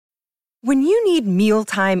When you need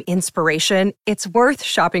mealtime inspiration, it's worth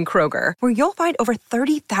shopping Kroger, where you'll find over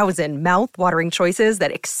 30,000 mouth-watering choices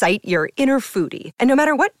that excite your inner foodie. And no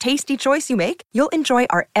matter what tasty choice you make, you'll enjoy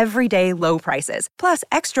our everyday low prices, plus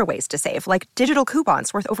extra ways to save, like digital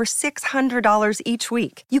coupons worth over $600 each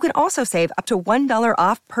week. You can also save up to $1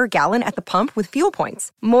 off per gallon at the pump with fuel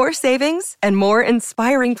points. More savings and more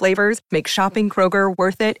inspiring flavors make shopping Kroger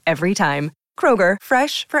worth it every time. Kroger,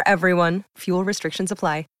 fresh for everyone. Fuel restrictions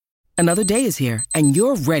apply. Another day is here, and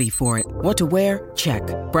you're ready for it. What to wear? Check.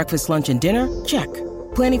 Breakfast, lunch, and dinner? Check.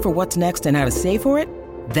 Planning for what's next and how to save for it?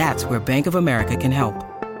 That's where Bank of America can help.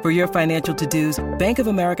 For your financial to-dos, Bank of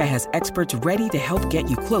America has experts ready to help get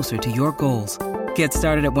you closer to your goals. Get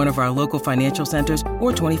started at one of our local financial centers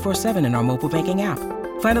or 24/7 in our mobile banking app.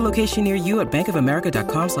 Find a location near you at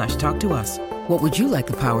bankofamerica.com/talktous. What would you like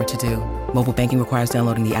the power to do? Mobile banking requires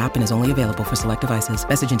downloading the app and is only available for select devices.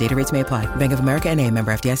 Message and data rates may apply. Bank of America N.A.,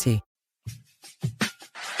 member FDIC.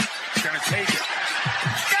 Gonna take it.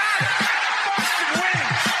 Got it! Boston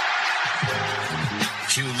wins!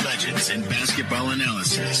 Two legends in basketball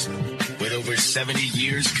analysis with over 70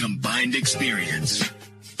 years combined experience.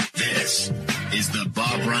 This is the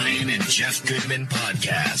Bob Ryan and Jeff Goodman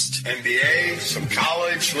podcast. NBA, some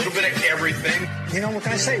college, a little bit of everything. You know, what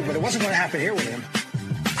can I say? But it wasn't going to happen here with him.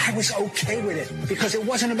 I was okay with it because it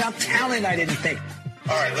wasn't about talent, I didn't think.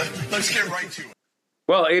 All right, let's get right to it.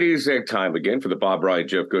 Well, it is time again for the Bob Ryan,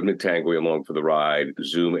 Jeff Goodman, Tanguy along for the ride,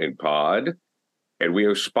 Zoom and Pod. And we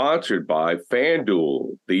are sponsored by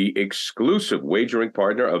FanDuel, the exclusive wagering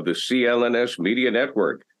partner of the CLNS Media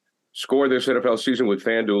Network. Score this NFL season with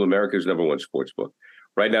FanDuel, America's #1 sportsbook.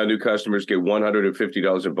 Right now, new customers get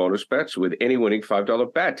 $150 in bonus bets with any winning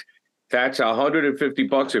 $5 bet. That's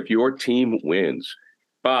 $150 if your team wins.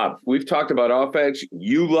 Bob, we've talked about offense.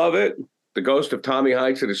 You love it. The ghost of Tommy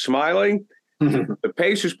Heinsohn is smiling. The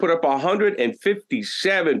Pacers put up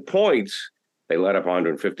 157 points. They let up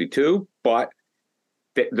 152, but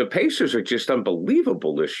the Pacers are just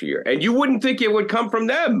unbelievable this year. And you wouldn't think it would come from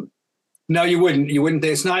them. No, you wouldn't. You wouldn't.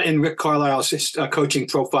 It's not in Rick Carlisle's coaching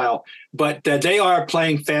profile, but they are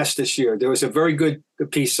playing fast this year. There was a very good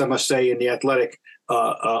piece, I must say, in The Athletic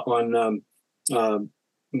on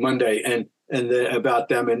Monday, and about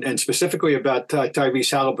them, and specifically about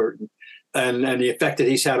Tyrese Halliburton and the effect that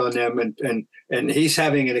he's had on them, and he's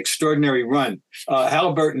having an extraordinary run.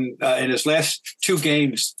 Halliburton in his last two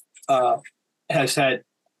games has had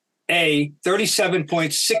 37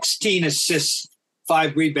 points, 16 assists,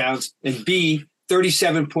 5 rebounds, and B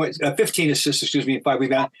 15 assists, and 5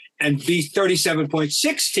 rebounds, and B 37 points,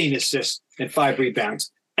 16 assists and 5 rebounds.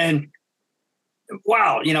 And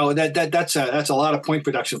wow, you know, that's a lot of point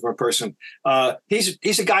production for a person.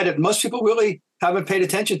 He's a guy that most people really haven't paid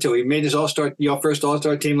attention to. He made his first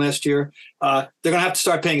All-Star team last year. They're going to have to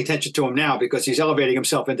start paying attention to him now because he's elevating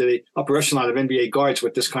himself into the upper echelon of NBA guards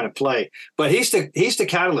with this kind of play. But he's the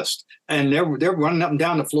catalyst, and they're running up and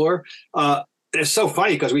down the floor. It's so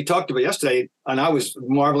funny because we talked about it yesterday, and I was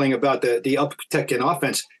marveling about the uptick in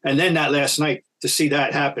offense, and then that last night to see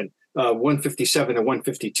that happen, 157 to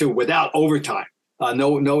 152 without overtime,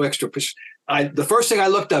 no extra push. The first thing I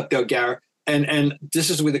looked up though, Garrett, and this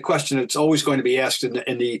is with the question that's always going to be asked in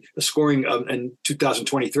the scoring in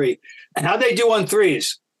 2023, and how they do on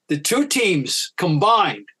threes. The two teams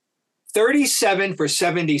combined 37 for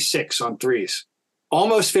 76 on threes,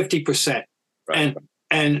 almost 50%, right.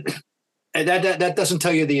 and that doesn't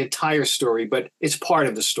tell you the entire story, but it's part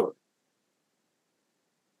of the story.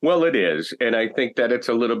 Well, it is. And I think that it's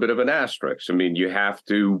a little bit of an asterisk. I mean,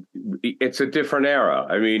 it's a different era.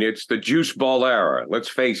 I mean, it's the juice ball era. Let's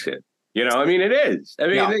face it. You know, I mean, it is. I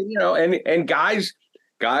mean, yeah. You know, and guys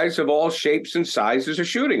of all shapes and sizes are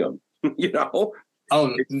shooting them, you know?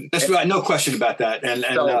 Oh, that's right. No question about that.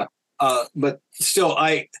 But still,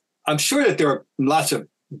 I'm sure that there are lots of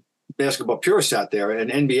basketball purists out there and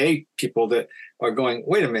NBA people that are going,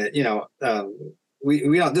 wait a minute, you know,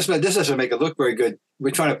 we don't, this doesn't make it look very good. We're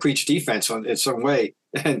trying to preach defense in some way,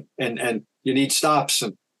 and you need stops.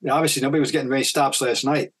 And obviously nobody was getting many stops last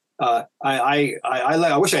night.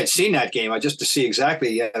 I wish I had seen that game just to see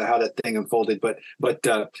exactly how that thing unfolded. But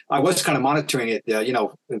I was kind of monitoring it,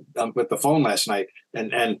 with the phone last night,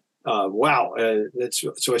 and wow, that's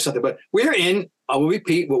so something. But we're in. I will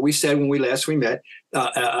repeat what we said when we met.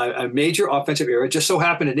 A major offensive era. Just so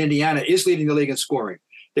happened that Indiana is leading the league in scoring.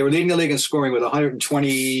 They were leading the league in scoring with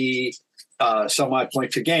 120 some odd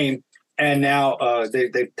points a game, and now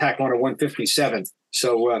they've tacked on a 157.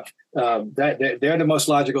 So they're the most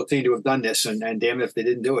logical team to have done this, and damn it if they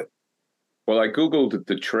didn't do it. Well, I Googled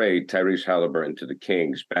the trade Tyrese Halliburton to the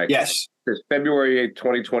Kings back. Yes. February 8,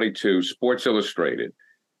 2022, Sports Illustrated.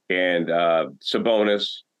 and Sabonis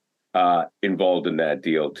involved in that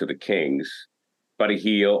deal to the Kings. Buddy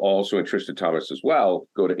Hield, also and Tristan Thomas as well,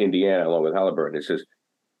 go to Indiana along with Halliburton. It says,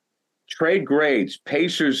 trade grades,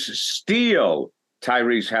 Pacers steal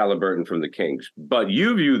Tyrese Halliburton from the Kings. But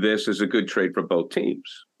you view this as a good trade for both teams.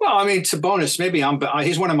 Well, I mean, Sabonis,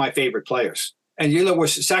 he's one of my favorite players. And you know, where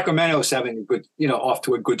Sacramento's having a good, off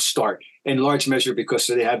to a good start in large measure because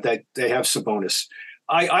they have Sabonis.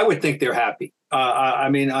 I would think they're happy.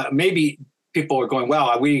 Maybe people are going, well,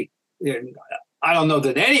 I don't know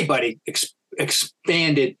that anybody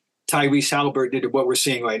expanded Tyrese Halliburton into what we're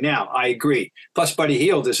seeing right now. I agree. Plus, Buddy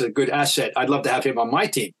Hield is a good asset. I'd love to have him on my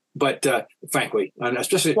team. But frankly,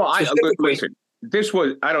 especially listen,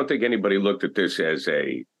 I don't think anybody looked at this as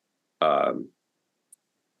a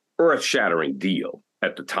earth-shattering deal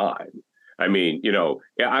at the time. I mean,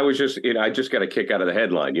 I just got a kick out of the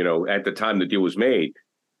headline. At the time the deal was made,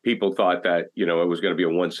 people thought that, it was going to be a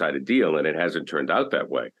one-sided deal, and it hasn't turned out that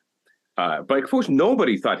way. But of course,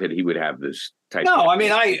 nobody thought that he would have this type. No,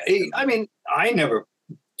 I never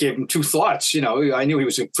gave him two thoughts. I knew he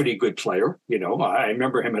was a pretty good player. I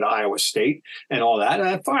remember him at Iowa State and all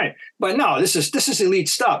that. Fine, but no, this is elite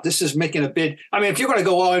stuff. This is making a bid. I mean, if you're going to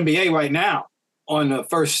go all NBA right now on the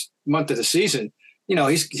first month of the season,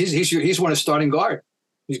 he's one of starting guard.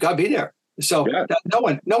 He's got to be there. So no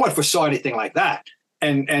one foresaw anything like that,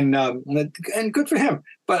 and good for him.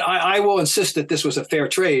 But I will insist that this was a fair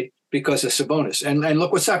trade because of Sabonis, and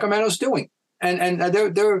look what Sacramento's doing, and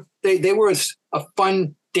they were a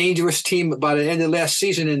fun, dangerous team by the end of last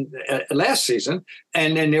season,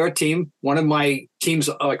 and then they're a team, one of my teams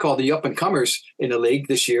I call the up and comers in the league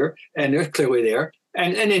this year, and they're clearly there,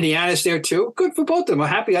 and Indiana's there too. Good for both of them. I'm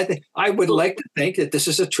happy. I would like to think that this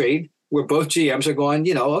is a trade where both GMs are going,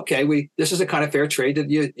 okay, this is the kind of fair trade that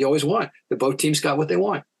you always want. The both teams got what they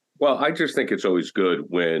want. Well, I just think it's always good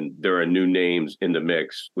when there are new names in the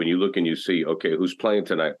mix. When you look and you see, okay, who's playing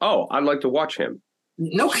tonight? Oh, I'd like to watch him.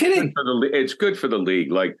 No kidding. It's good for the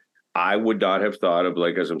league. Like, I would not have thought of,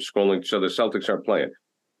 like, as I'm scrolling, so the Celtics aren't playing.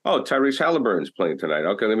 Oh, Tyrese Halliburton's playing tonight.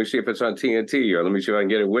 Okay, let me see if it's on TNT, or let me see if I can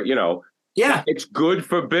get it. Yeah, it's good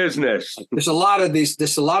for business. There's a lot of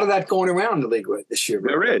that going around the league this year.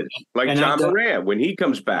 There is. Like John Moran, when he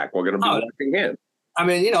comes back, we're going to be watching him. I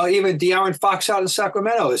mean, even De'Aaron Fox out in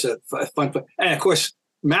Sacramento is a fun play. And, of course,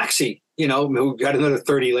 Maxey, who got another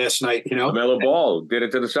 30 last night, LaMelo Ball did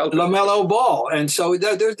it to the Celtics. LaMelo Ball. And so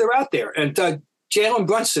they're out there. And Jalen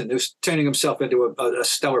Brunson, who's turning himself into a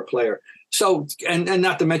stellar player. So, and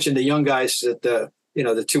not to mention the young guys that,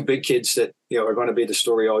 the two big kids that, are going to be the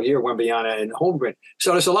story all year, Wembanyama and Holmgren.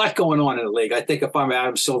 So there's a lot going on in the league. I think if I'm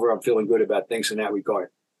Adam Silver, I'm feeling good about things in that regard.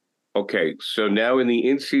 Okay, so now in the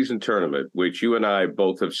in-season tournament, which you and I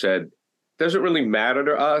both have said doesn't really matter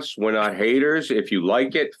to us. We're not haters. If you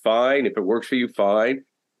like it, fine. If it works for you, fine.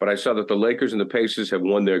 But I saw that the Lakers and the Pacers have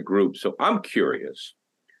won their group. So I'm curious.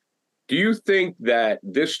 Do you think that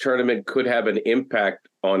this tournament could have an impact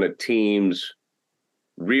on a team's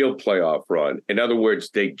real playoff run? In other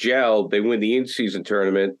words, they gel, they win the in-season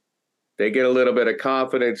tournament, they get a little bit of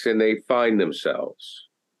confidence, and they find themselves.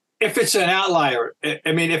 If it's an outlier,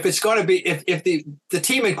 I mean, if it's going to be, if the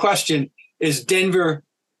team in question is Denver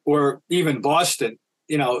or even Boston,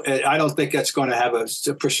 I don't think that's going to have a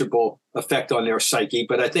appreciable effect on their psyche.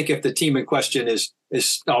 But I think if the team in question is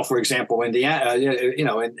for example, Indiana,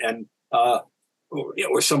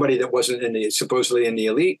 or somebody that wasn't supposedly in the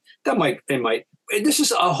elite, it might. This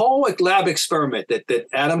is a whole lab experiment that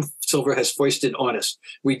Adam Silver has foisted on us.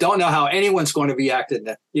 We don't know how anyone's going to react in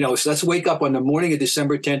that. So let's wake up on the morning of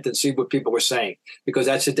December 10th and see what people were saying, because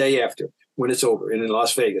that's the day after when it's over in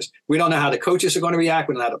Las Vegas. We don't know how the coaches are going to react.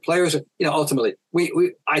 We don't know how the players are. Ultimately,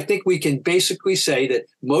 I think we can basically say that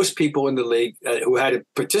most people in the league who had to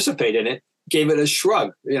participate in it gave it a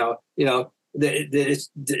shrug.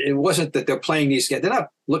 It wasn't that they're playing these games. They're not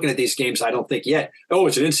looking at these games, I don't think, yet. Oh,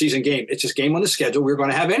 it's an in-season game. It's just a game on the schedule we're going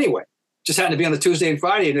to have anyway. Just happened to be on a Tuesday and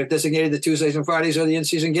Friday, and they've designated the Tuesdays and Fridays are the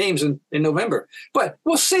in-season games in November. But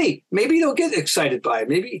we'll see. Maybe they'll get excited by it.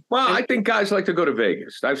 Maybe. Well, I think guys like to go to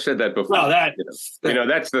Vegas. I've said that before. Well,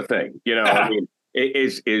 that's the thing. I mean,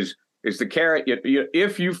 is the carrot.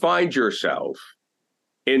 If you find yourself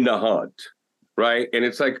in the hunt, right? And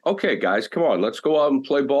it's like, okay, guys, come on, let's go out and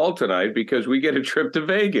play ball tonight because we get a trip to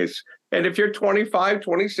Vegas. And if you're 25,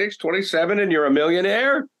 26, 27, and you're a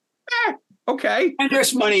millionaire, okay. And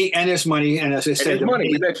there's money. And as I said, the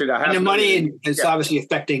money. And the money is obviously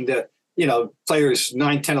affecting the, players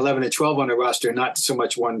 9, 10, 11, and 12 on the roster, not so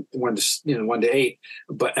much 1 to 8.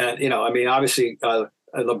 But, obviously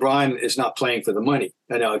LeBron is not playing for the money,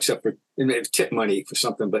 except for tip money for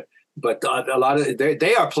something. But But a lot of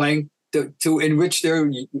they are playing to enrich their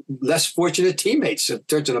less fortunate teammates in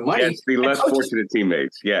terms of the money. Yes, the less fortunate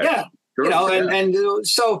teammates. Yes. Yeah. Sure. You know, and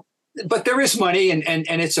so, but there is money, and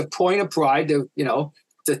it's a point of pride. The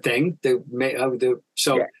thing.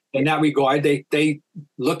 In that regard, they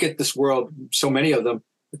look at this world. So many of them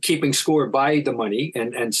keeping score by the money,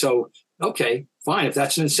 and so okay, fine. If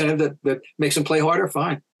that's an incentive that makes them play harder,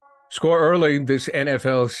 fine. Score early this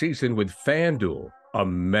NFL season with FanDuel,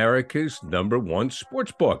 America's #1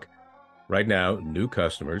 sportsbook. Right now, new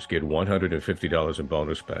customers get $150 in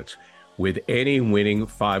bonus bets with any winning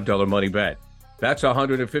 $5 money bet. That's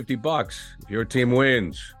 $150 if your team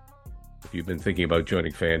wins. If you've been thinking about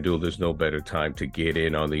joining FanDuel, there's no better time to get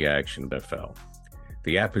in on the action than NFL.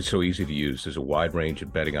 The app is so easy to use. There's a wide range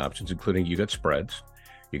of betting options, including you got spreads,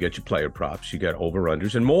 you got your player props, you got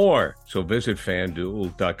over-unders, and more. So visit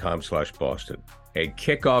FanDuel.com/Boston and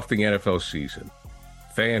kick off the NFL season.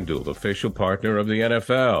 FanDuel, official partner of the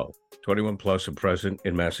NFL. 21 plus and present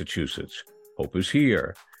in Massachusetts. Hope is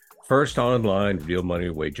here. First online real money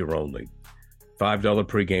wager only. $5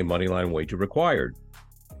 pregame moneyline wager required.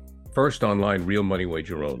 First online real money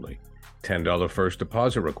wager only. $10 first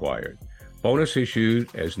deposit required. Bonus issued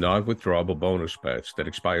as non-withdrawable bonus bets that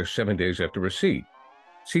expire 7 days after receipt.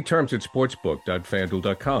 See terms at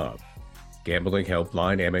sportsbook.fanduel.com. Gambling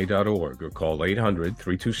helpline ma.org or call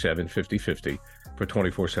 800-327-5050 for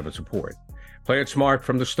 24/7 support. Play it smart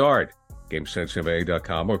from the start.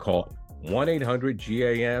 GameSensitive.com or call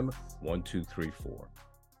 1-800-GAM-1234.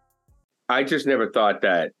 I just never thought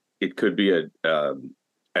that it could be an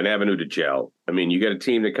avenue to gel. I mean, you get a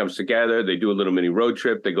team that comes together, they do a little mini road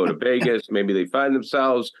trip, they go to Vegas, maybe they find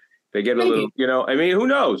themselves, they get a little, I mean, who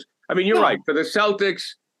knows? I mean, you're right. For the Celtics,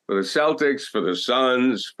 for the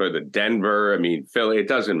Suns, for the Denver, I mean, Philly, it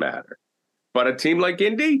doesn't matter. But a team like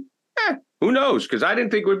Indy, who knows? Because I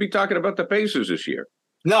didn't think we'd be talking about the Pacers this year.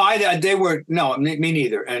 No, they were me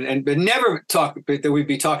neither, but never that we'd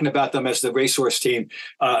be talking about them as the racehorse team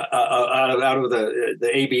out of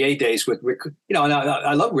the ABA days with Rick. And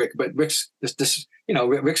I love Rick, but Rick's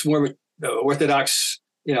Rick's more orthodox,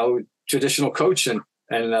 traditional coach, and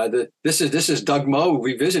this is Doug Moe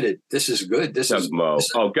revisited. This is good. This Doug is Moe.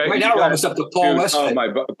 Okay, right now we're almost up to Paul West. Oh my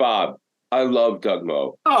Bob, I love Doug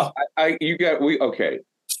Moe. Oh, okay.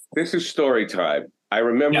 This is story time. I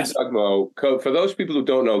remember Doug Moe. For those people who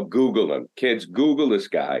don't know, Google him. Kids, Google this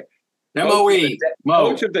guy. M-O-E.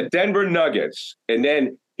 Coach of the Denver Nuggets. And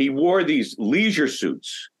then he wore these leisure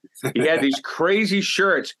suits. He had these crazy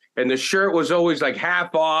shirts, and the shirt was always like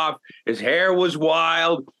half off. His hair was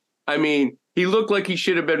wild. I mean, he looked like he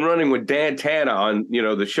should have been running with Dan Tana on,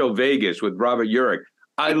 the show Vegas with Robert Urich.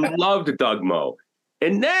 I loved Doug Moe.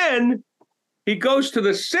 And then he goes to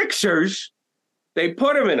the Sixers. They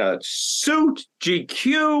put him in a suit,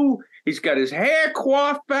 GQ. He's got his hair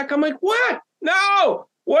coiffed back. I'm like, what? No.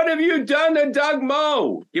 What have you done to Doug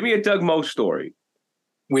Moe? Give me a Doug Moe story.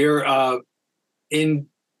 We're in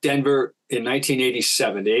Denver in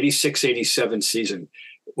 1987, the 86-87 season,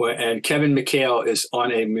 and Kevin McHale is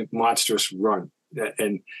on a monstrous run.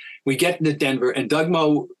 And we get into Denver, and Doug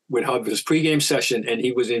Moe would have his pregame session, and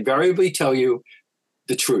he would invariably tell you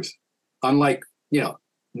the truth. Unlike,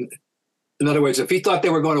 in other words, if he thought they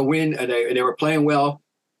were going to win and they were playing well,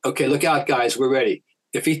 okay, look out, guys, we're ready.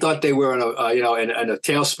 If he thought they were in a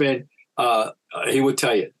tailspin, he would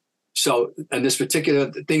tell you. So, and this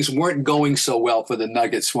particular things weren't going so well for the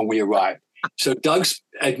Nuggets when we arrived. So Doug's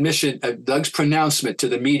pronouncement to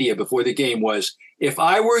the media before the game was, if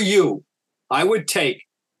I were you, I would take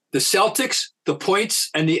the Celtics, the points,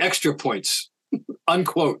 and the extra points,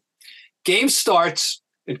 unquote. Game starts.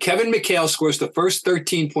 And Kevin McHale scores the first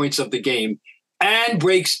 13 points of the game and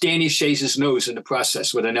breaks Danny Shays' nose in the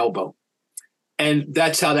process with an elbow. And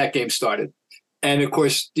that's how that game started. And, of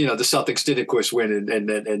course, the Celtics did, of course, win.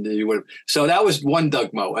 And you would. So that was one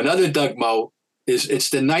Doug Moe. Another Doug Moe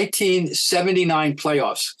it's the 1979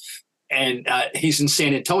 playoffs. And he's in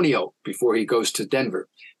San Antonio before he goes to Denver.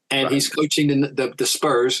 And he's coaching the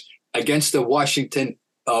Spurs against the Washington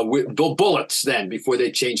Bullets then, before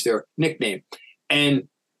they changed their nickname. And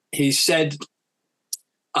he said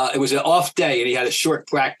it was an off day and he had a short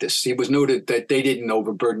practice. He was noted that they didn't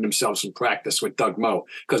overburden themselves in practice with Doug Moe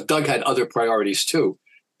because Doug had other priorities too.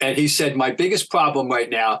 And he said, my biggest problem right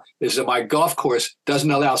now is that my golf course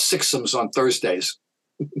doesn't allow sixums on Thursdays.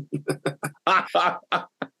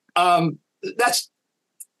 That's,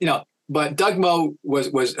 but Doug Moe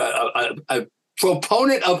was a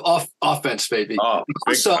proponent of offense, baby. Oh,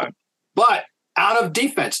 big time. But out of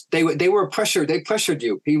defense. They were pressured. They pressured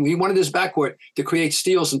you. He wanted his backcourt to create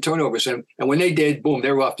steals and turnovers, and when they did, boom,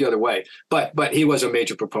 they were off the other way. But he was a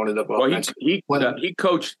major proponent of offense. He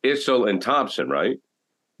coached Issel and Thompson, right?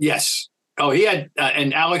 Yes. Oh, he had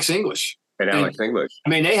and Alex English. English. I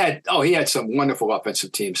mean, he had some wonderful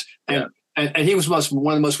offensive teams, and he was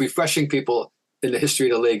one of the most refreshing people in the history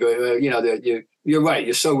of the league. You're right.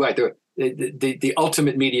 You're so right. The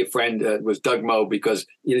ultimate media friend was Doug Moe, because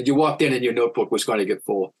you walked in and your notebook was going to get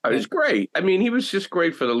full. It was great. I mean, he was just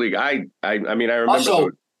great for the league. I mean, I remember. Also,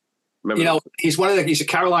 he's a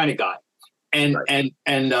Carolina guy, and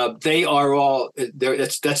they are all there.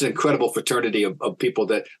 That's an incredible fraternity of people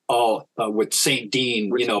that all with St. Dean.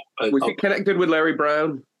 Was he connected with Larry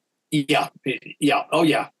Brown? Yeah. Oh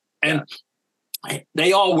yeah, and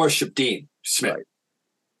they all worship Dean Smith. Right.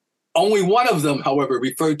 Only one of them, however,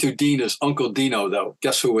 referred to Dean as Uncle Dino, though.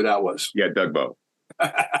 Guess who that was? Yeah, Doug Moe.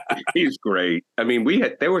 He's great. I mean,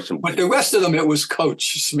 there were some. But the rest of them, it was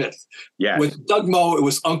Coach Smith. Yeah. With Doug Moe, it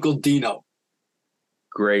was Uncle Dino.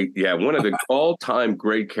 Great. Yeah, one of the all-time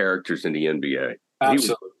great characters in the NBA.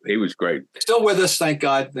 Absolutely. He was great. Still with us, thank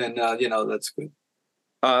God. And, that's good.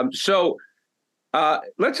 So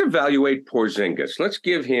let's evaluate Porzingis. Let's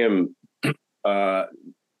give him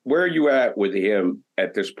where are you at with him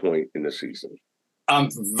at this point in the season? I'm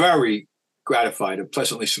very gratified and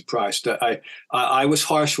pleasantly surprised. I was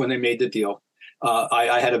harsh when they made the deal.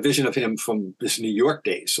 I had a vision of him from his New York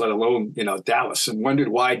days, let alone Dallas, and wondered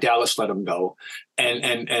why Dallas let him go. And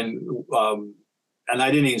I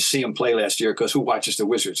didn't even see him play last year, because who watches the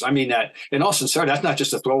Wizards? I mean that in all sincerity, that's not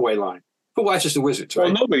just a throwaway line. Who watches the Wizards? Right?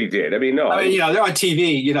 Well, nobody did. I mean, no. I mean, they're on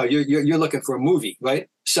TV. You're looking for a movie, right?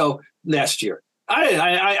 So last year.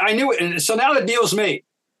 I knew it. And so now the deal's made.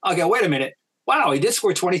 I'll go, wait a minute. Wow, he did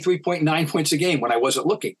score 23.9 points a game when I wasn't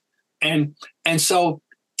looking. And so,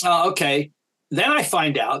 okay. Then I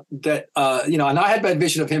find out that, and I had that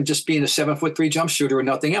vision of him just being a 7'3" jump shooter and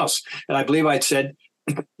nothing else. And I believe I'd said,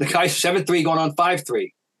 the guy's 7'3" going on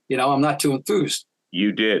 5'3". I'm not too enthused.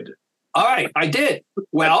 You did. All right, I did.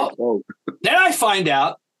 Well, then I find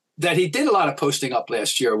out that he did a lot of posting up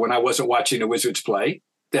last year when I wasn't watching the Wizards play,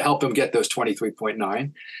 to help him get those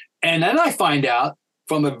 23.9. And then I find out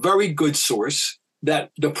from a very good source that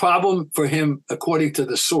the problem for him, according to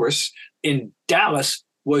the source in Dallas,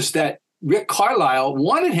 was that Rick Carlisle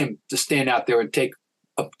wanted him to stand out there and take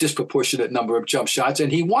a disproportionate number of jump shots,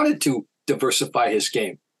 and he wanted to diversify his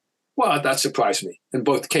game. Well, that surprised me in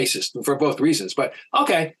both cases for both reasons. But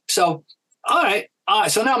okay, so all right.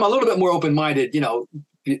 So now I'm a little bit more open-minded,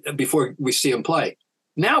 before we see him play.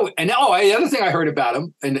 Now, the other thing I heard about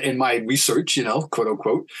him in my research, quote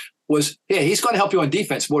unquote, was, he's going to help you on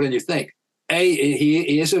defense more than you think. A,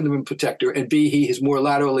 he is a rim protector, and B, he is more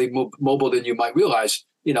laterally mobile than you might realize.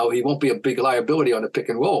 He won't be a big liability on the pick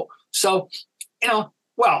and roll. So,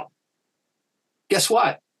 well, guess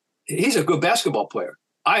what? He's a good basketball player.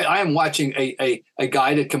 I am watching a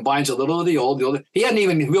guy that combines a little of the old. He hadn't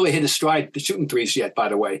even really hit his stride the shooting threes yet, by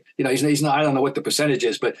the way. He's not. I don't know what the percentage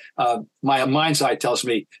is, but my mind's eye tells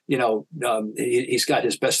me, he's got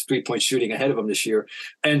his best 3-point shooting ahead of him this year.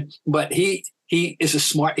 But he is a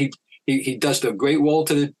smart. He does the great roll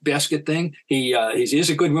to the basket thing. He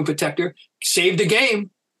is a good rim protector. Saved a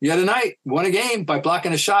game the other night. Won a game by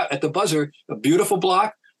blocking a shot at the buzzer. A beautiful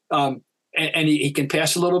block. And he can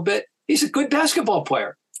pass a little bit. He's a good basketball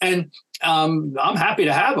player, and I'm happy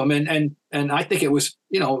to have him. And I think it was,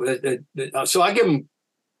 so I give him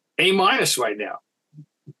A- right now.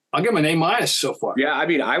 I'll give him an A- so far. Yeah, I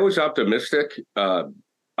mean, I was optimistic.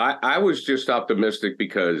 I was just optimistic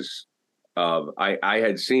because I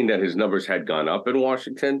had seen that his numbers had gone up in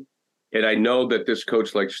Washington, and I know that this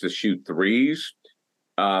coach likes to shoot threes.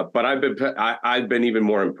 But I've been even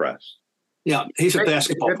more impressed. Yeah, he's a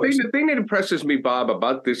basketball player. The thing that impresses me, Bob,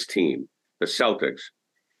 about this team, the Celtics,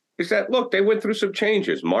 is that, look, they went through some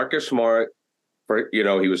changes. Marcus Smart, he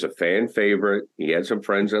was a fan favorite. He had some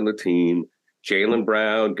friends on the team. Jaylen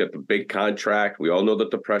Brown got the big contract. We all know that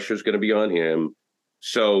the pressure is going to be on him.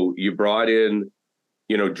 So you brought in,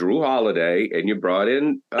 Drew Holiday, and you brought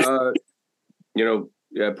in,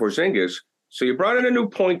 Porzingis. So you brought in a new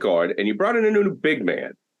point guard, and you brought in a new big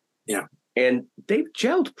man. Yeah. And they've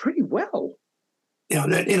gelled pretty well. They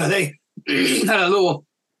had a little,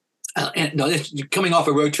 coming off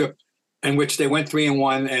a road trip in which they went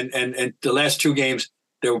 3-1, and the last two games,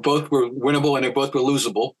 both were winnable and they both were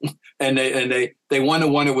losable. And they won the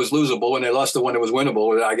one that was losable, and they lost the one that was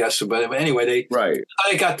winnable, I guess. But anyway, they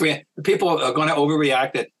got 3. People are going to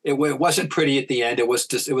overreact. That it wasn't pretty at the end. It was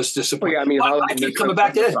disappointing. I mean, I keep coming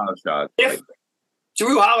back to this. If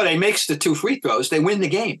Drew Holiday makes the 2 free throws, they win the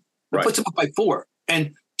game. Right. puts them up by 4,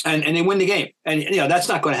 and they win the game. And that's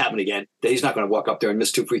not going to happen again. He's not going to walk up there and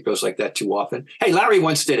miss 2 free throws like that too often. Hey, Larry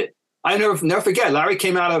once did it. I never forget. Larry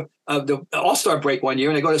came out of the All-Star break one year,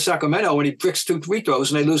 and they go to Sacramento, and he bricks 2 free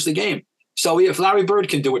throws, and they lose the game. So if Larry Bird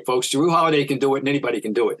can do it, folks, Jrue Holiday can do it, and anybody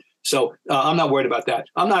can do it. So I'm not worried about that.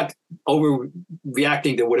 I'm not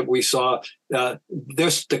overreacting to what we saw.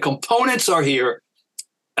 The components are here,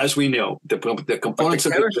 as we know. The components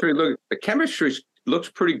the chemistry looks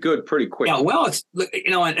pretty good, pretty quick. Yeah, well, it's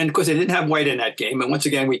and because they didn't have White in that game, and once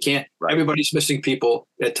again, we can't. Right. Everybody's missing people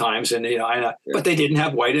at times, and but they didn't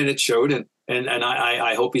have White, and it showed. And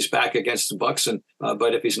I hope he's back against the Bucks. And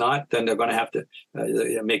but if he's not, then they're going to have to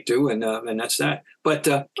make do, and that's that. But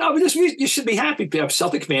you should be happy.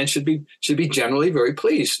 Celtic fans should be generally very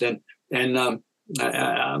pleased, and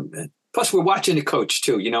plus we're watching the coach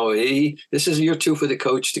too. This is year 2 for the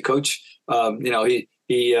coach. The coach,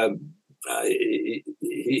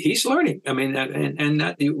 he's learning. I mean, and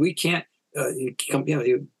that we can't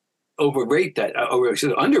overrate that, or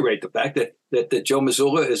underrate the fact that Joe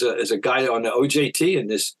Mazzulla is a guy on the OJT in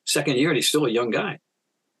this second year, and he's still a young guy.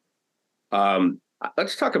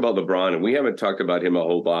 Let's talk about LeBron, and we haven't talked about him a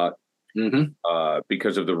whole lot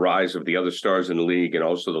because of the rise of the other stars in the league, and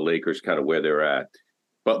also the Lakers kind of where they're at.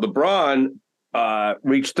 But LeBron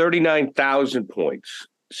reached 39,000 points,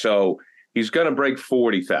 so he's going to break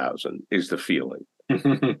 40,000 is the feeling.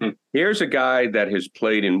 Here's a guy that has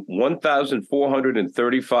played in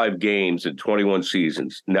 1,435 games in 21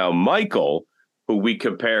 seasons. Now, Michael, who we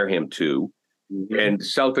compare him to, and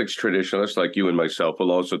Celtics traditionalists like you and myself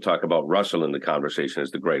will also talk about Russell in the conversation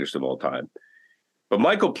as the greatest of all time. But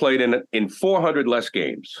Michael played in 400 less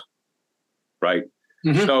games, right?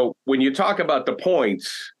 Mm-hmm. So when you talk about the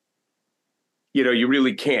points, you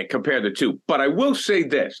really can't compare the two. But I will say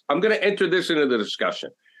this. I'm going to enter this into the discussion.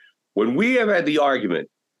 When we have had the argument,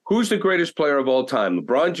 who's the greatest player of all time,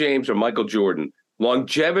 LeBron James or Michael Jordan,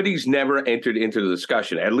 longevity's never entered into the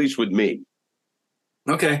discussion, at least with me.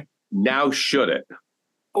 Okay. Now should it?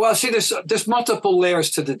 Well, see, there's multiple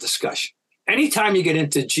layers to the discussion. Anytime you get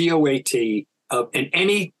into GOAT in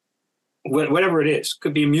any, whatever it is,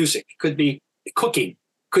 could be music, could be cooking,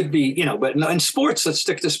 could be, but in sports, let's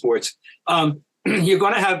stick to sports. You're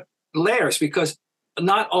going to have layers because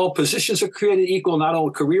not all positions are created equal. Not all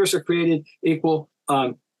careers are created equal.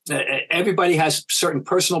 Everybody has certain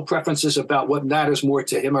personal preferences about what matters more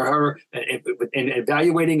to him or her in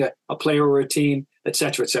evaluating a player or a team, et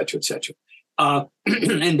cetera, et cetera, et cetera.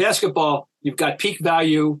 In basketball, you've got peak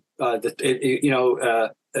value,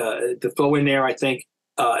 to throw in there, I think,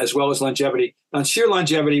 as well as longevity. On sheer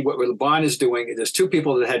longevity, what LeBron is doing, there's 2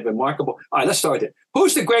 people that had remarkable. All right, let's start there.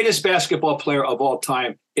 Who's the greatest basketball player of all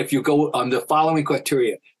time if you go on the following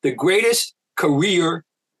criteria? The greatest career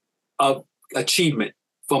of achievement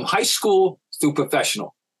from high school through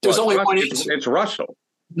professional. There's only one answer. It's Russell.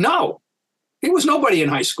 No, he was nobody in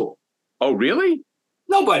high school. Oh, really?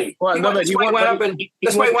 Nobody. Well, that's why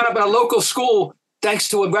he went up in a local school thanks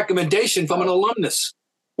to a recommendation from an alumnus.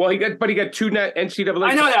 Well, he got 2 NCAA.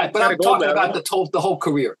 I know that, but I'm talking about the whole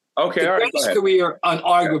career. Okay, the all right. greatest career,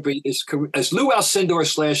 unarguably, is Lou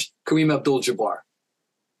Alcindor / Kareem Abdul-Jabbar.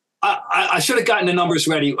 I should have gotten the numbers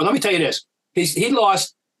ready. Well, let me tell you this: he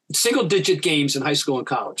lost single-digit games in high school and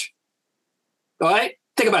college. All right,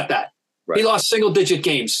 think about that. Right. He lost single-digit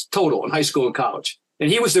games total in high school and college, and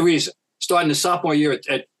he was the reason. Starting his sophomore year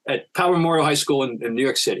at Power Memorial High School in New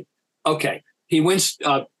York City. Okay, he wins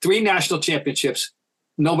 3 national championships.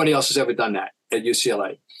 Nobody else has ever done that at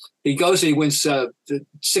UCLA. He goes and he wins 6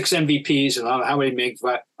 MVPs and how many make.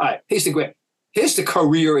 All right, he's the great. His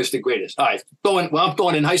career is the greatest. All right, I'm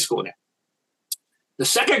throwing in high school now. The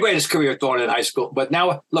second greatest career thrown in high school, but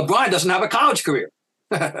now LeBron doesn't have a college career,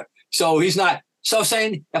 so he's not. So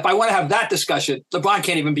saying if I want to have that discussion, LeBron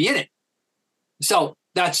can't even be in it. So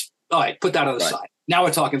that's all right. Put that on the side. Now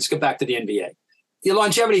we're talking. Let's get back to the NBA. The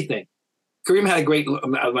longevity thing. Kareem had a great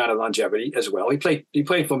amount of longevity as well. He played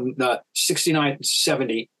from 69,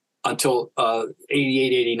 70 until 88,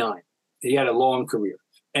 89. He had a long career.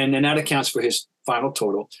 And then that accounts for his final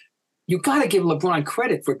total. You got to give LeBron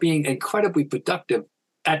credit for being incredibly productive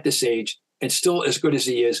at this age and still as good as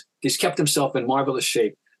he is. He's kept himself in marvelous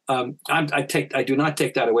shape. I do not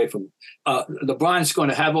take that away from him. LeBron's going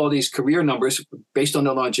to have all these career numbers based on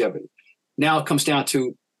their longevity. Now it comes down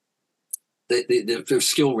to the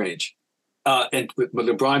skill range. And with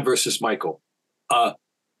LeBron versus Michael,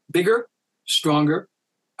 bigger, stronger,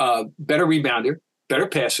 better rebounder, better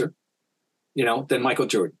passer, than Michael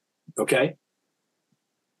Jordan. Okay.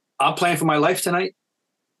 I'm playing for my life tonight.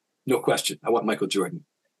 No question. I want Michael Jordan.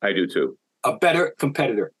 I do too. A better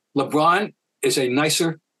competitor. LeBron is a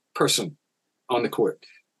nicer person on the court.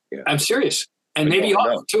 Yeah. I'm serious. And maybe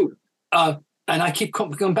off too. And I keep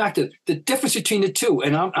going back to the difference between the two.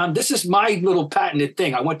 And this is my little patented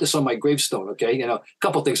thing. I want this on my gravestone. Okay. You know, a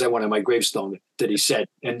couple of things I want on my gravestone that he said.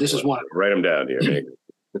 And this is one. Write them down here.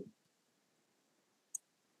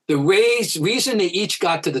 The reason they each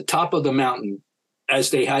got to the top of the mountain,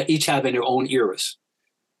 as they each have in their own eras,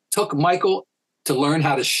 took Michael to learn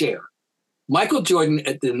how to share. Michael Jordan,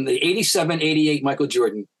 in the 87-88 Michael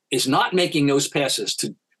Jordan, is not making those passes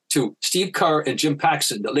to Steve Kerr and Jim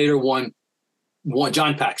Paxson that later won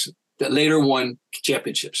John Paxson, that later won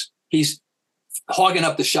championships. He's hogging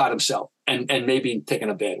up the shot himself and maybe taking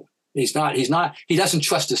a bad one. He doesn't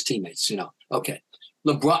trust his teammates, you know. Okay.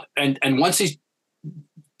 LeBron, and once he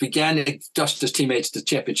began to trust his teammates, the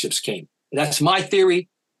championships came. That's my theory.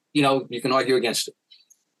 You know, you can argue against it.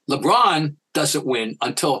 LeBron doesn't win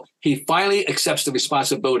until he finally accepts the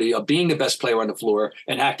responsibility of being the best player on the floor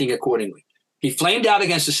and acting accordingly. He flamed out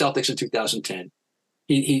against the Celtics in 2010.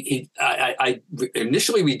 I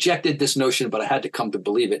initially rejected this notion, but I had to come to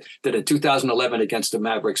believe it, that in 2011 against the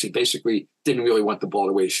Mavericks, he basically didn't really want the ball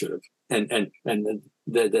the way he should have. And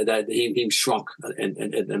that he shrunk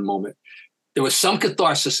in the moment. There was some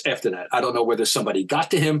catharsis after that. I don't know whether somebody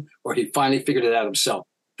got to him or he finally figured it out himself.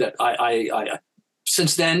 That I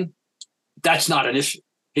since then, that's not an issue.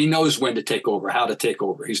 He knows when to take over, how to take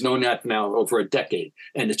over. He's known that now over a decade,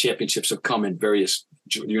 and the championships have come in various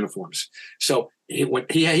uniforms. So when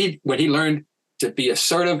he learned to be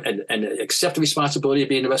assertive and accept the responsibility of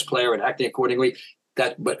being the best player and acting accordingly,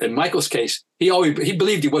 but in Michael's case, he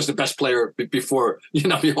believed he was the best player before, you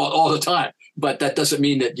know, all the time. But that doesn't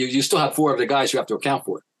mean that you still have four of the guys you have to account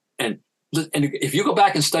for. And if you go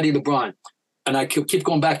back and study LeBron, and I keep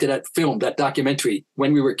going back to that film, that documentary,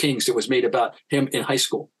 When We Were Kings, that was made about him in high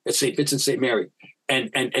school at St. Vincent St. Mary,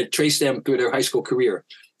 and traced them through their high school career.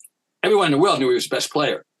 Everyone in the world knew he was the best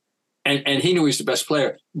player, and he knew he was the best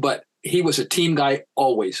player. But he was a team guy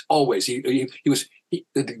always. He was.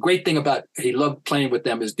 The great thing about he loved playing with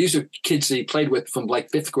them is these are kids that he played with from like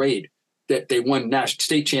fifth grade that they won national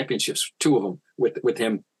state championships, two of them with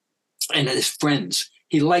him, and his friends.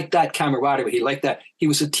 He liked that camaraderie. He liked that. He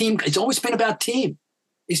was a team. It's always been about team.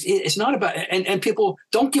 It's not about, and people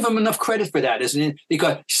don't give him enough credit for that, isn't it?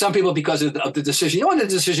 Because some people, because of the decision, you know what the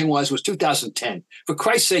decision was 2010. For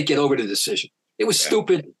Christ's sake, get over the decision. It was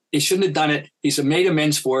stupid. He shouldn't have done it. He's made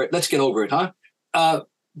amends for it. Let's get over it, huh?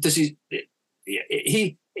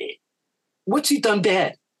 What's he done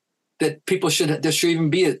bad that people there should even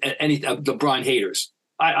be any LeBron haters?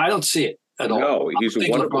 I don't see it at all. No, he's a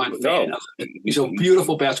wonderful fan. He's a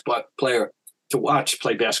beautiful basketball player to watch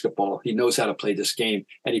play basketball. He knows how to play this game,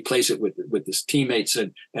 and he plays it with his teammates.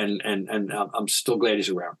 And I'm still glad he's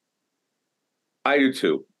around. I do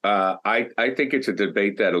too. I think it's a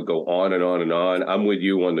debate that'll go on and on and on. I'm with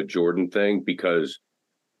you on the Jordan thing because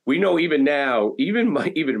we know even now, even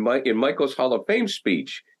in Michael's Hall of Fame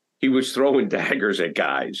speech, he was throwing daggers at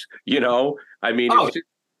guys. You know, I mean,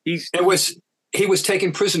 he was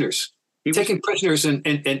taking prisoners. Taking prisoners, and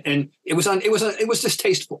it was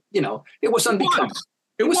distasteful. You know, it was unbecoming.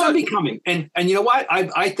 It was unbecoming. And you know what?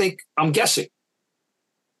 I'm guessing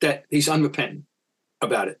that he's unrepentant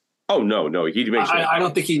about it. Oh no, he makes. I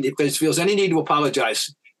don't think he feels any need to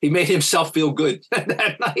apologize. He made himself feel good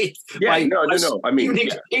that night. Yeah, no. I mean,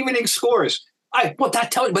 evening scores. But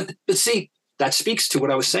see, that speaks to what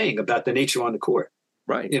I was saying about the nature on the court.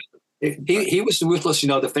 Right. You know, he was ruthless. You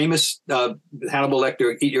know, the famous Hannibal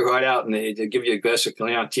Lecter, "Eat your heart out," and they give you a glass of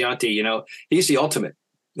Chianti. You know, he's the ultimate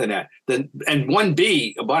than that. And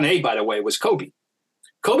 1A, by the way, was Kobe.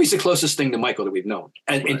 Kobe's the closest thing to Michael that we've known,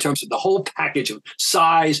 and in terms of the whole package of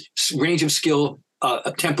size, range of skill,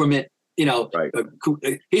 temperament. You know,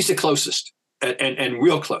 he's the closest and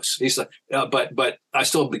real close. He's like, but I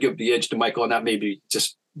still give the edge to Michael, and that may be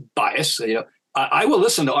just bias. You know, I will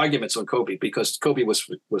listen to arguments on Kobe because Kobe was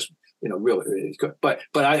really good, but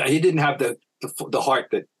he didn't have the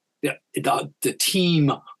heart that the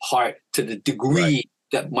team heart to the degree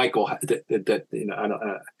that Michael that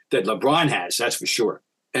LeBron has. That's for sure.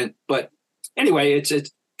 But anyway, it's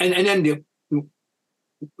and then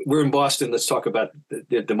we're in Boston. Let's talk about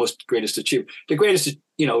the most greatest achievement. The greatest,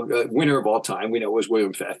 winner of all time, we know, was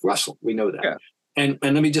William F. Russell. We know that. Yeah. And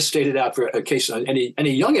let me just state it out for a case any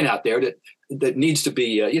youngin out there that needs to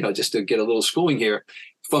be, just to get a little schooling here.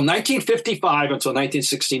 From 1955 until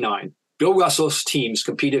 1969, Bill Russell's teams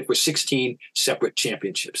competed for 16 separate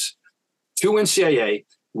championships, 2 NCAA,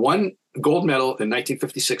 1 gold medal in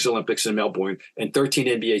 1956 Olympics in Melbourne, and 13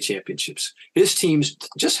 NBA championships. His teams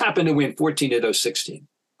just happened to win 14 of those 16.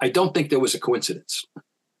 I don't think there was a coincidence.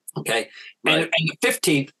 Okay. Right. And the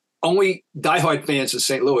 15th only diehard fans in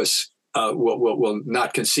St. Louis will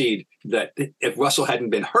not concede that if Russell hadn't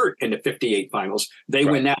been hurt in the 58 finals, they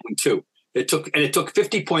win that one too. It took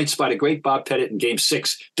 50 points by the great Bob Pettit in Game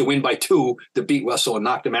 6 to win by 2 to beat Russell and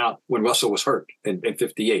knock him out when Russell was hurt in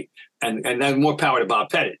 58. And then more power to Bob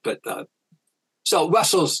Pettit. But so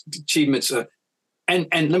Russell's achievements, and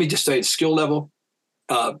let me just say, the skill level.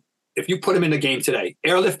 If you put him in the game today,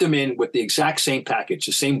 airlift him in with the exact same package,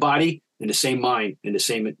 the same body and the same mind and the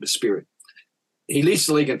same spirit. He leads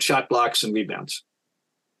the league in shot blocks and rebounds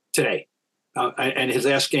today. And his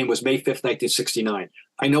last game was May 5th, 1969.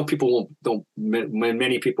 I know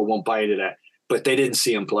many people won't buy into that, but they didn't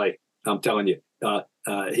see him play. I'm telling you,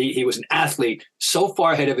 he was an athlete so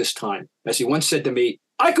far ahead of his time. As he once said to me,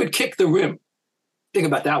 I could kick the rim. Think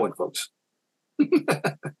about that one, folks.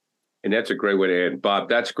 And that's a great way to end. Bob,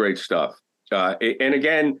 that's great stuff. And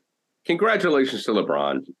again, congratulations to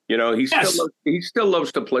LeBron. You know, he still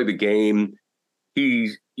loves to play the game.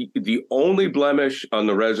 The only blemish on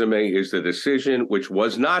the resume is the decision, which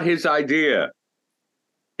was not his idea.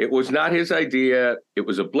 It was not his idea. It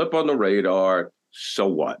was a blip on the radar. So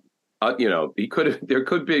what? There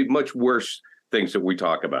could be much worse things that we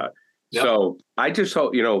talk about. Yep. So I just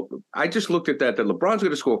hope, I just looked at that LeBron's going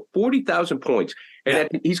to score 40,000 points. And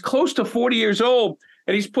he's close to 40 years old,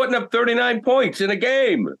 and he's putting up 39 points in a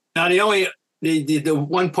game. Now, the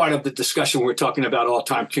one part of the discussion we're talking about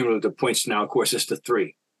all-time cumulative points now, of course, is the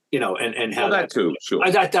three. And how that too, sure.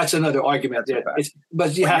 That's another argument.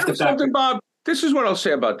 But you have to back something, Bob. This is what I'll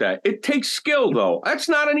say about that. It takes skill, though. That's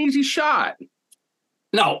not an easy shot.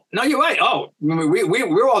 No, you're right. Oh,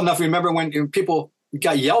 we're old enough to remember when people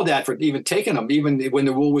got yelled at for even taking them, even when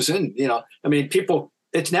the rule was in. People.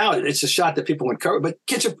 It's a shot that people encourage, but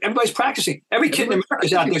everybody's practicing. Every kid in America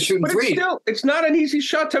is out there shooting threes. It's not an easy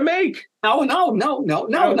shot to make. No.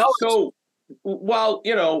 So, while,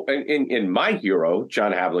 in my hero,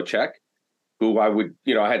 John Havlicek, who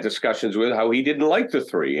I had discussions with how he didn't like the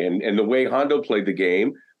three, and the way Hondo played the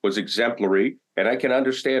game was exemplary. And I can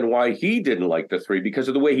understand why he didn't like the three because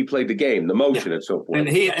of the way he played the game, the motion and so forth. And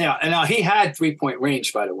he had 3-point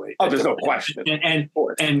range, by the way. Oh, there's no question. And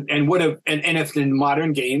if in the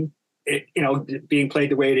modern game, being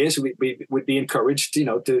played the way it is, we would be encouraged,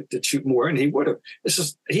 to shoot more, and he would have.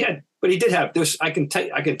 But he did have this. I can tell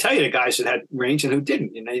you the guys that had range and who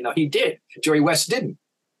didn't. He did. Jerry West didn't.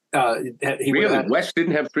 West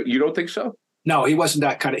didn't have. You don't think so? No, he wasn't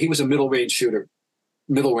that kind of. He was a middle range shooter.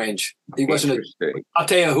 Middle range. He wasn't. I'll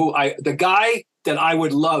tell you the guy that I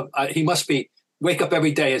would love. He must wake up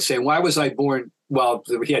every day and say, "Why was I born?" Well,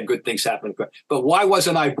 he had good things happen, but why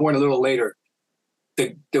wasn't I born a little later?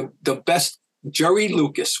 The best Jerry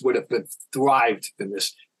Lucas would have thrived in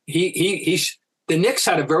this. The Knicks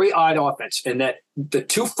had a very odd offense in that the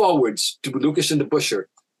two forwards, Lucas and DeBusschere,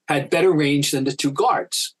 had better range than the two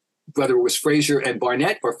guards, whether it was Frazier and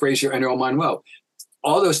Barnett or Frazier and Earl Monroe.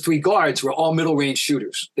 All those three guards were all middle range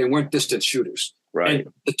shooters. They weren't distance shooters. Right.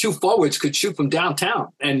 And the two forwards could shoot from downtown.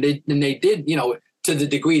 And they did, to the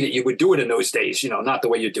degree that you would do it in those days, not the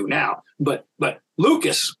way you do now. But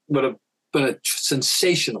Lucas would have been a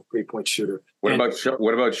sensational 3-point shooter. What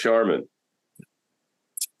about Sharman?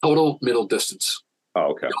 Total middle distance.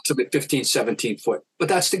 Oh, okay. Ultimate 15, 17 foot. But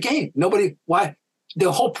that's the game. Why?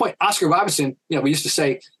 The whole point, Oscar Robertson, we used to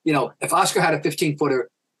say, if Oscar had a 15-footer,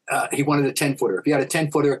 he wanted a 10-footer. If he had a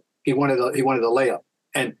 10-footer, he wanted a layup,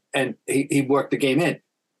 and he worked the game in.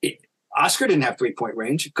 Oscar didn't have 3-point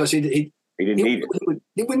range because he didn't need it.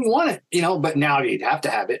 He wouldn't want it, But now he'd have to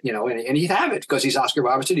have it, and he'd have it because he's Oscar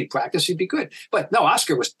Robertson. He'd practice, he'd be good. But no,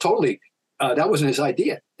 Oscar was totally. That wasn't his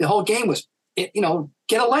idea. The whole game was, get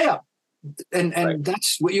a layup, and right.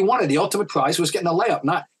 That's what you wanted. The ultimate prize was getting a layup,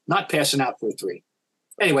 not passing out for a three.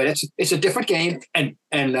 Anyway, it's a different game, and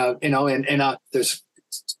there's.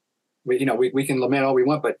 We can lament all we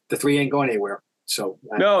want, but the three ain't going anywhere. So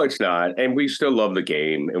no, it's not. And we still love the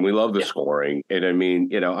game and we love the scoring. And I mean,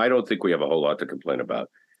 I don't think we have a whole lot to complain about.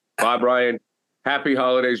 Bob Ryan, happy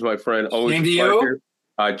holidays, my friend. Always Same to you.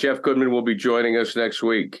 Jeff Goodman will be joining us next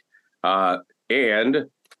week. And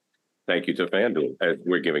thank you to FanDuel, as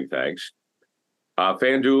we're giving thanks.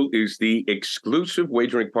 FanDuel is the exclusive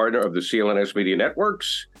wagering partner of the CLNS Media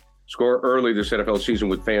Networks. Score early this NFL season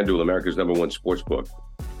with FanDuel, America's #1 sportsbook.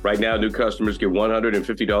 Right now, new customers get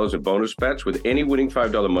 $150 in bonus bets with any winning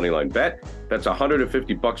 $5 moneyline bet. That's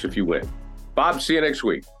 $150 if you win. Bob, see you next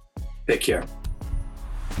week. Take care.